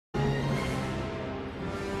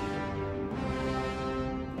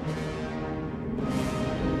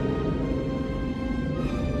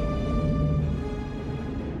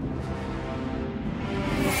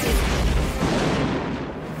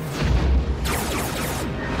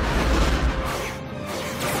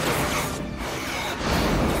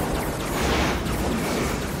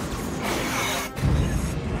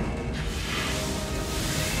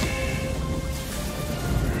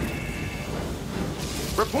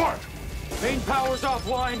What? Main power's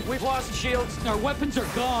offline. We've lost shields. Our weapons are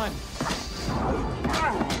gone.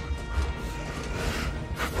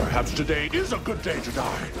 Perhaps today is a good day to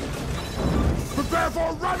die. Prepare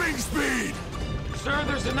for running speed! Sir,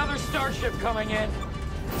 there's another starship coming in.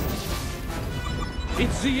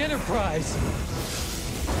 It's the Enterprise.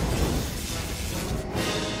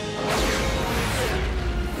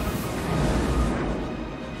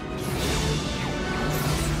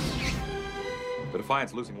 The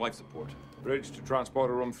Defiant's losing life support. Bridge to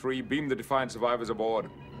Transporter Room 3. Beam the Defiant survivors aboard.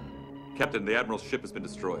 Captain, the Admiral's ship has been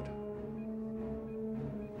destroyed.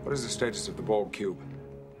 What is the status of the Borg cube?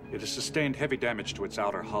 It has sustained heavy damage to its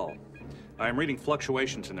outer hull. I am reading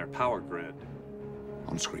fluctuations in their power grid.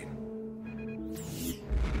 On screen.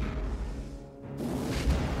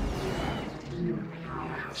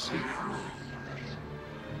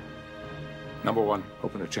 Number 1,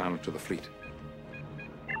 open a channel to the fleet.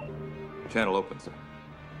 Channel open, sir.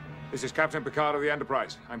 This is Captain Picard of the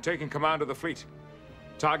Enterprise. I'm taking command of the fleet.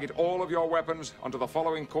 Target all of your weapons onto the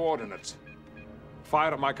following coordinates.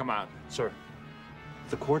 Fire at my command. Sir,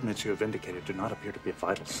 the coordinates you have indicated do not appear to be a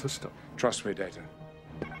vital system. Trust me, Data.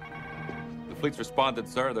 The fleet's responded,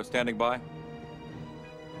 sir. They're standing by.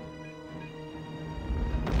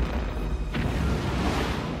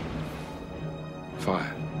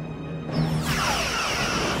 Fire.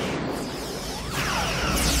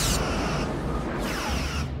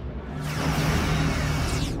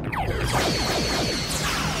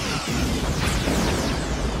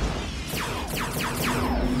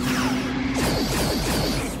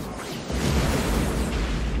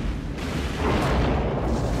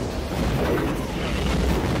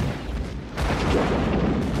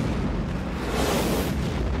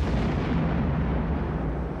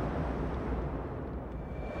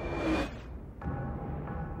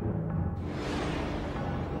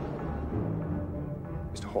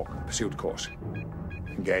 Mr. Hawk, pursuit course.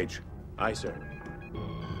 Engage. Aye, sir.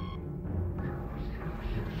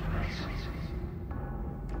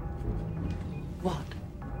 What?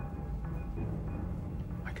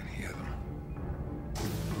 I can hear them.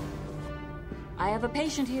 I have a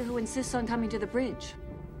patient here who insists on coming to the bridge.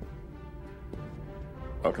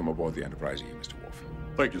 Welcome aboard the Enterprise, Mr. Worf.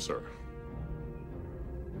 Thank you, sir.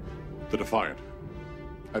 The Defiant.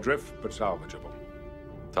 Adrift, but salvageable.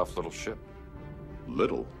 Tough little ship.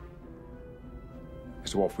 Little.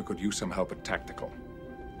 Mr. Worf, we could use some help at tactical.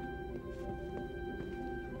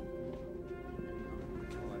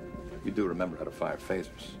 You do remember how to fire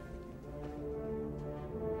phasers.